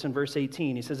reiterates this in verse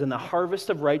 18. He says, and the harvest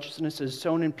of righteousness is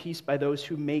sown in peace by those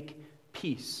who make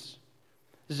peace.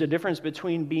 There's a difference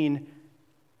between being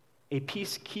a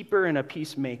peacekeeper and a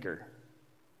peacemaker.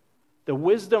 The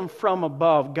wisdom from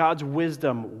above, God's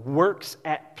wisdom, works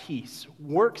at peace,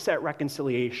 works at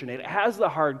reconciliation. It has the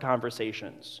hard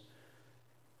conversations.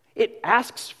 It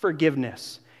asks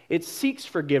forgiveness. It seeks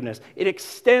forgiveness. It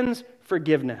extends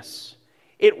forgiveness.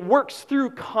 It works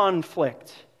through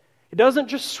conflict. It doesn't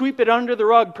just sweep it under the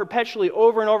rug perpetually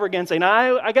over and over again saying,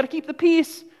 I got to keep the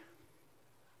peace.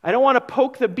 I don't want to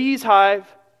poke the bee's hive.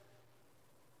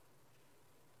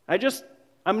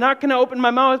 I'm not going to open my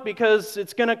mouth because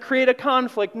it's going to create a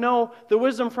conflict. No, the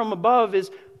wisdom from above is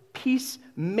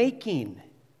peacemaking.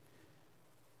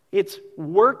 It's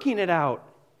working it out.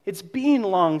 It's being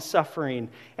long-suffering.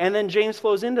 And then James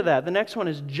flows into that. The next one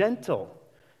is gentle.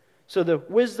 So the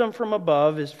wisdom from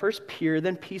above is first pure,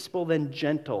 then peaceable, then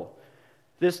gentle.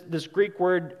 This Greek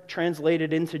word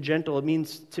translated into gentle, it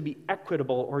means to be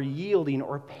equitable or yielding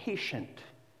or patient.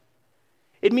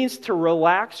 It means to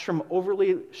relax from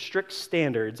overly strict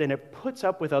standards, and it puts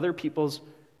up with other people's,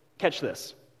 catch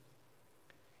this,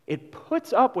 it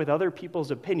puts up with other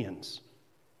people's opinions.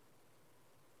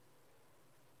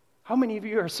 How many of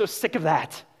you are so sick of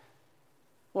that?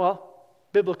 Well,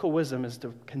 biblical wisdom is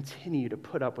to continue to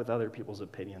put up with other people's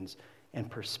opinions and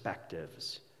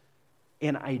perspectives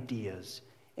and ideas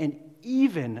and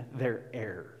even their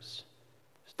errors.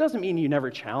 This doesn't mean you never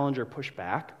challenge or push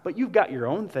back, but you've got your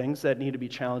own things that need to be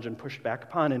challenged and pushed back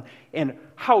upon. And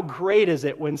how great is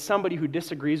it when somebody who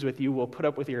disagrees with you will put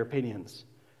up with your opinions?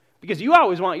 Because you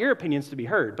always want your opinions to be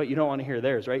heard, but you don't want to hear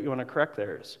theirs, right? You want to correct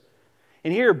theirs.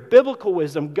 And here, biblical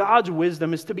wisdom, God's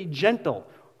wisdom, is to be gentle,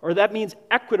 or that means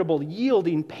equitable,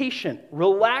 yielding, patient,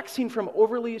 relaxing from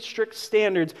overly strict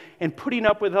standards, and putting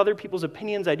up with other people's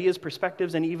opinions, ideas,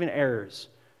 perspectives, and even errors.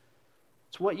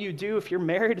 It's what you do if you're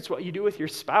married. It's what you do with your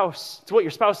spouse. It's what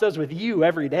your spouse does with you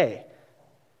every day.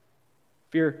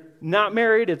 If you're not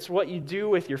married, it's what you do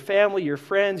with your family, your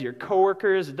friends, your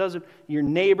coworkers, your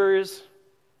neighbors.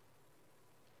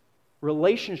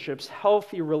 Relationships,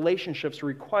 healthy relationships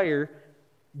require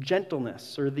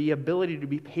gentleness or the ability to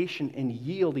be patient and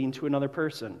yielding to another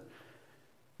person.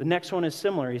 The next one is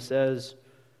similar. He says,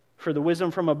 for the wisdom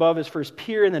from above is first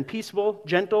pure and then peaceable,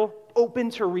 gentle, open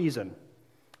to reason.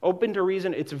 Open to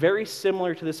reason, it's very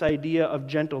similar to this idea of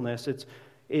gentleness.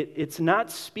 It's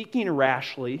not speaking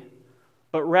rashly,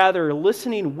 but rather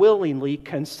listening willingly,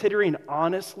 considering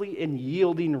honestly, and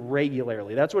yielding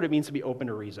regularly. That's what it means to be open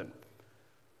to reason.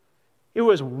 It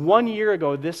was 1 year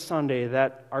ago this Sunday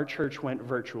that our church went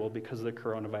virtual because the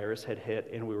coronavirus had hit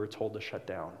and we were told to shut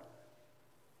down.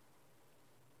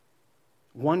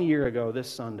 1 year ago this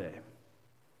Sunday.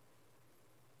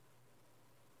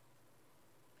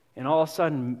 And all of a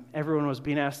sudden, everyone was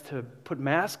being asked to put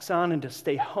masks on and to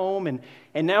stay home.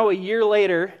 And now a year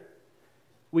later,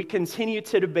 we continue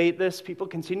to debate this. People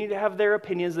continue to have their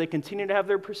opinions. They continue to have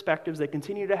their perspectives. They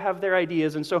continue to have their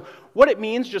ideas. And so what it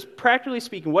means, just practically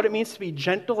speaking, what it means to be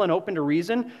gentle and open to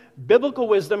reason, biblical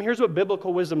wisdom, here's what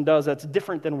biblical wisdom does that's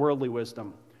different than worldly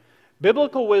wisdom.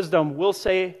 Biblical wisdom will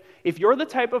say, if you're the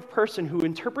type of person who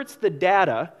interprets the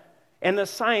data and the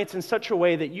science in such a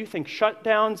way that you think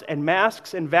shutdowns and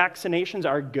masks and vaccinations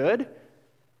are good,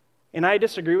 and I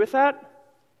disagree with that,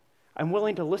 I'm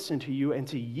willing to listen to you and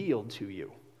to yield to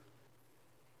you.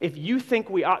 If you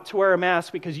think we ought to wear a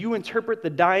mask because you interpret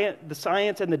the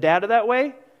science and the data that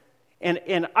way,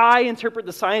 and I interpret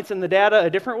the science and the data a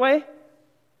different way,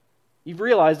 you've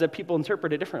realized that people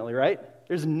interpret it differently, right?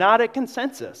 There's not a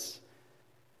consensus.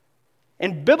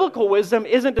 And biblical wisdom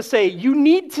isn't to say, you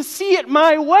need to see it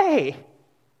my way.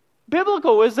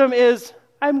 Biblical wisdom is,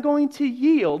 I'm going to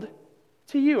yield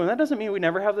to you. And that doesn't mean we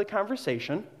never have the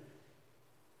conversation.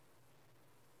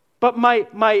 But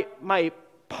my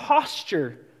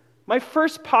posture, my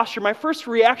first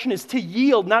reaction is to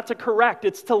yield, not to correct.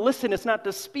 It's to listen, it's not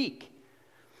to speak.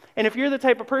 And if you're the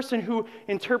type of person who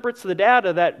interprets the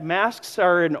data that masks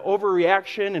are an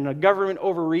overreaction and a government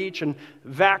overreach and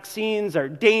vaccines are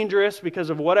dangerous because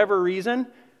of whatever reason,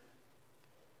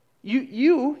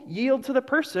 you yield to the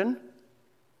person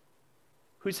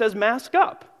who says mask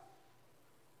up.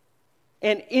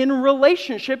 And in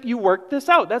relationship, you work this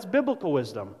out. That's biblical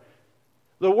wisdom.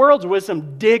 The world's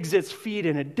wisdom digs its feet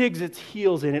in, it digs its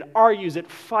heels in, it argues,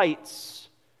 it fights,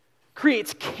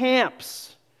 creates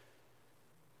camps.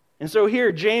 And so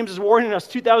here, James is warning us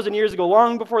 2,000 years ago,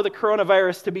 long before the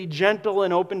coronavirus, to be gentle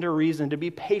and open to reason, to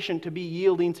be patient, to be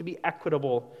yielding, to be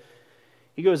equitable.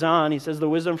 He goes on, he says, the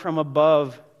wisdom from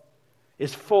above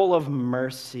is full of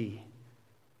mercy.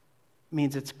 It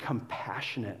means it's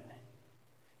compassionate.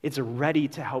 It's ready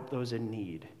to help those in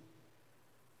need.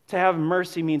 To have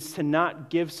mercy means to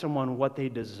not give someone what they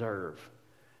deserve.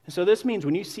 And so this means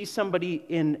when you see somebody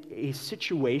in a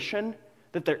situation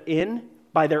that they're in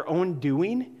by their own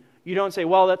doing, you don't say,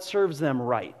 well, that serves them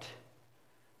right.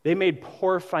 They made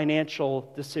poor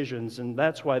financial decisions, and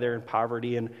that's why they're in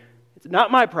poverty, and it's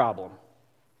not my problem.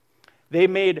 They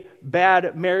made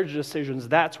bad marriage decisions.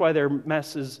 That's why their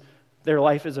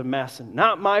life is a mess, and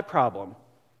not my problem.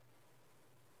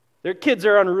 Their kids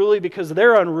are unruly because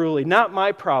they're unruly. Not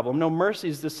my problem. No, mercy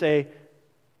is to say,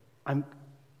 I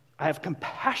have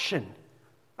compassion.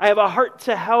 I have a heart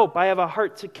to help. I have a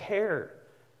heart to care.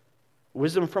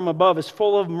 Wisdom from above is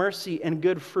full of mercy and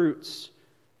good fruits.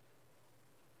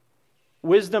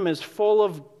 Wisdom is full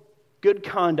of good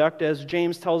conduct, as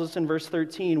James tells us in verse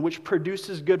 13, which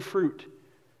produces good fruit.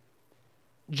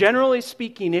 Generally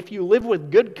speaking, if you live with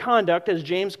good conduct, as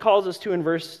James calls us to in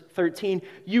verse 13,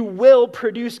 you will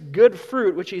produce good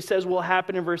fruit, which he says will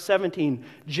happen in verse 17.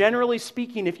 Generally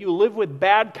speaking, if you live with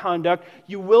bad conduct,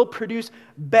 you will produce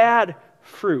bad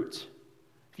fruit.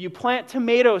 If you plant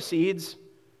tomato seeds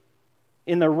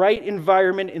in the right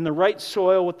environment, in the right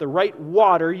soil, with the right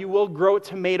water, you will grow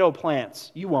tomato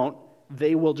plants. You won't.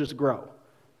 They will just grow.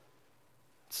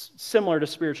 It's similar to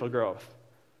spiritual growth.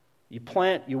 You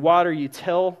plant, you water, you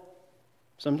till.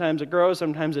 Sometimes it grows,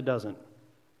 sometimes it doesn't.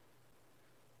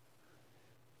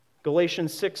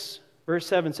 Galatians 6, verse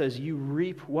 7 says, you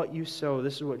reap what you sow.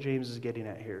 This is what James is getting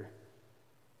at here.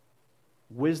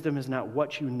 Wisdom is not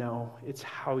what you know, it's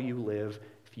how you live.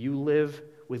 If you live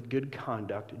with good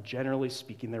conduct, generally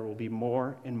speaking, there will be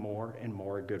more and more and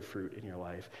more good fruit in your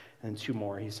life. And two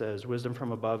more, he says, wisdom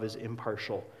from above is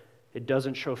impartial. It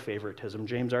doesn't show favoritism.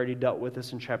 James already dealt with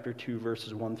this in chapter 2,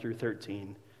 verses 1 through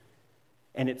 13.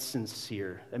 And it's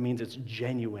sincere. That means it's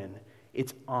genuine.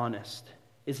 It's honest.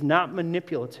 It's not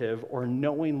manipulative or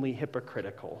knowingly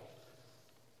hypocritical.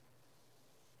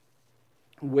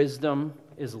 Wisdom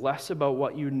is less about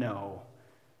what you know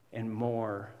and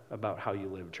more about how you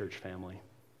live, church family.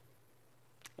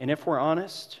 And if we're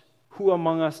honest, who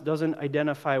among us doesn't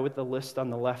identify with the list on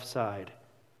the left side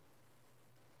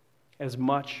as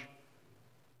much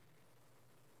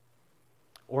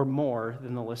or more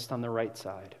than the list on the right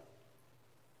side?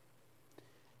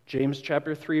 James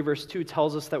chapter 3, verse 2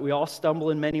 tells us that we all stumble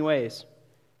in many ways.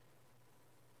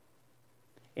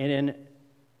 And in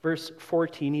verse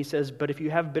 14, he says, "But if you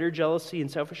have bitter jealousy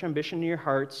and selfish ambition in your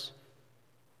hearts,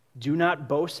 do not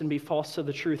boast and be false to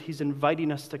the truth." He's inviting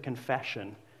us to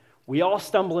confession. We all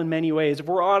stumble in many ways. If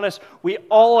we're honest, we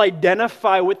all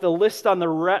identify with the list on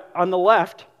the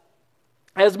left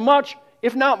as much,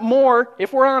 if not more,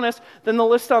 if we're honest, than the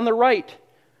list on the right.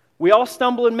 We all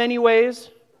stumble in many ways.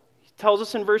 He tells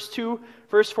us in verse 2,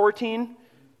 verse 14,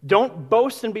 don't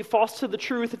boast and be false to the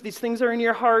truth if these things are in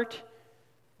your heart.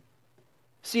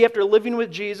 See, after living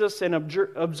with Jesus and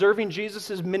observing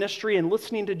Jesus' ministry and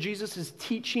listening to Jesus'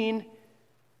 teaching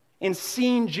and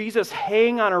seeing Jesus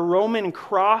hang on a Roman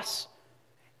cross,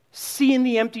 seeing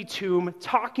the empty tomb,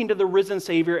 talking to the risen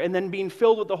Savior, and then being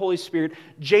filled with the Holy Spirit,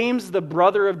 James, the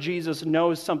brother of Jesus,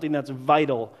 knows something that's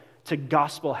vital to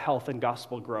gospel health and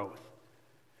gospel growth.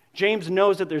 James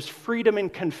knows that there's freedom in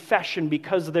confession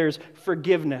because there's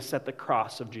forgiveness at the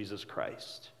cross of Jesus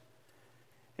Christ.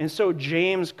 And so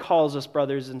James calls us,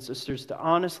 brothers and sisters, to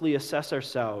honestly assess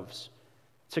ourselves,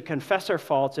 to confess our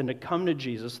faults, and to come to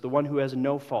Jesus, the one who has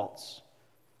no faults,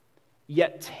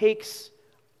 yet takes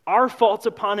our faults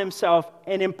upon himself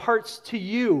and imparts to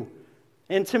you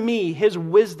and to me his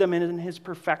wisdom and his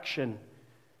perfection.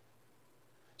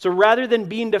 So rather than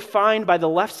being defined by the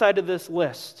left side of this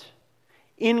list,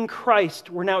 in Christ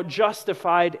we're now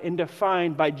justified and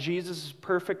defined by Jesus'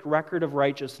 perfect record of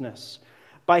righteousness,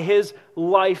 by his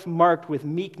life marked with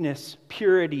meekness,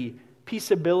 purity,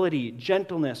 peaceability,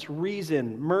 gentleness,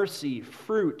 reason, mercy,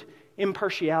 fruit,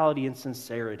 impartiality, and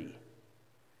sincerity.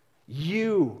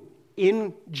 You,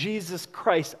 in Jesus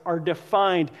Christ, are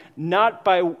defined not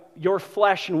by your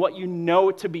flesh and what you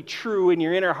know to be true in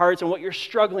your inner hearts and what you're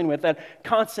struggling with, that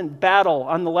constant battle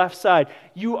on the left side.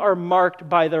 You are marked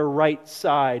by the right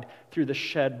side through the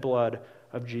shed blood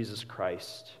of Jesus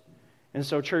Christ. And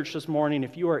so, church, this morning,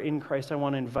 if you are in Christ, I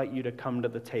want to invite you to come to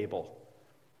the table.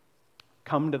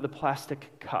 Come to the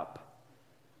plastic cup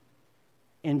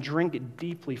and drink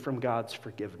deeply from God's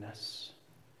forgiveness.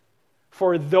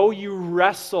 For though you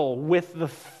wrestle with the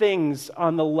things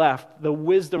on the left, the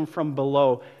wisdom from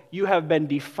below, you have been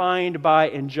defined by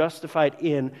and justified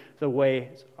in the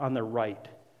ways on the right,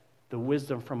 the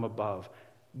wisdom from above.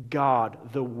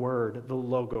 God, the Word, the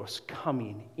Logos,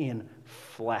 coming in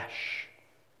flesh,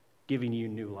 giving you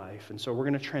new life. And so we're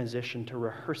going to transition to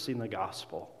rehearsing the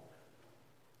gospel.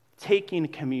 Taking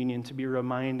communion to be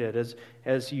reminded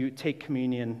as you take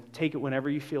communion, take it whenever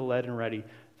you feel led and ready.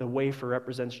 The wafer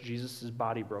represents Jesus'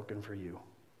 body broken for you.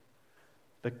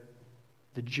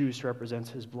 The juice represents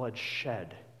his blood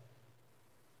shed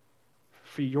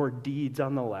for your deeds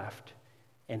on the left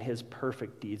and his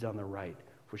perfect deeds on the right,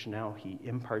 which now he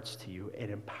imparts to you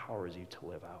and empowers you to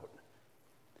live out.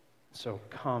 So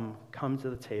come to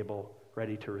the table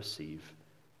ready to receive.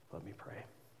 Let me pray.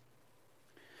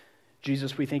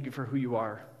 Jesus, we thank you for who you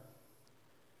are.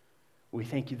 We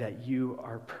thank you that you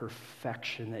are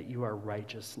perfection, that you are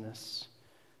righteousness,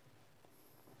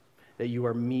 that you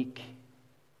are meek,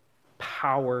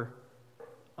 power,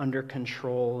 under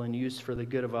control, and used for the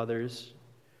good of others,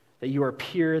 that you are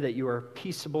pure, that you are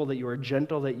peaceable, that you are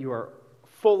gentle, that you are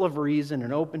full of reason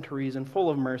and open to reason, full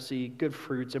of mercy, good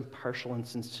fruits, impartial and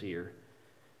sincere.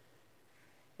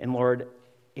 And Lord,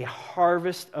 a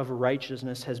harvest of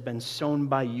righteousness has been sown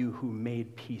by you who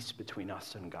made peace between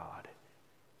us and God.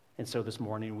 And so this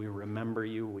morning we remember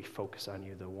you, we focus on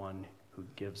you, the one who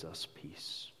gives us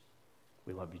peace.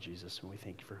 We love you, Jesus, and we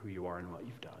thank you for who you are and what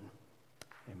you've done.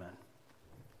 Amen.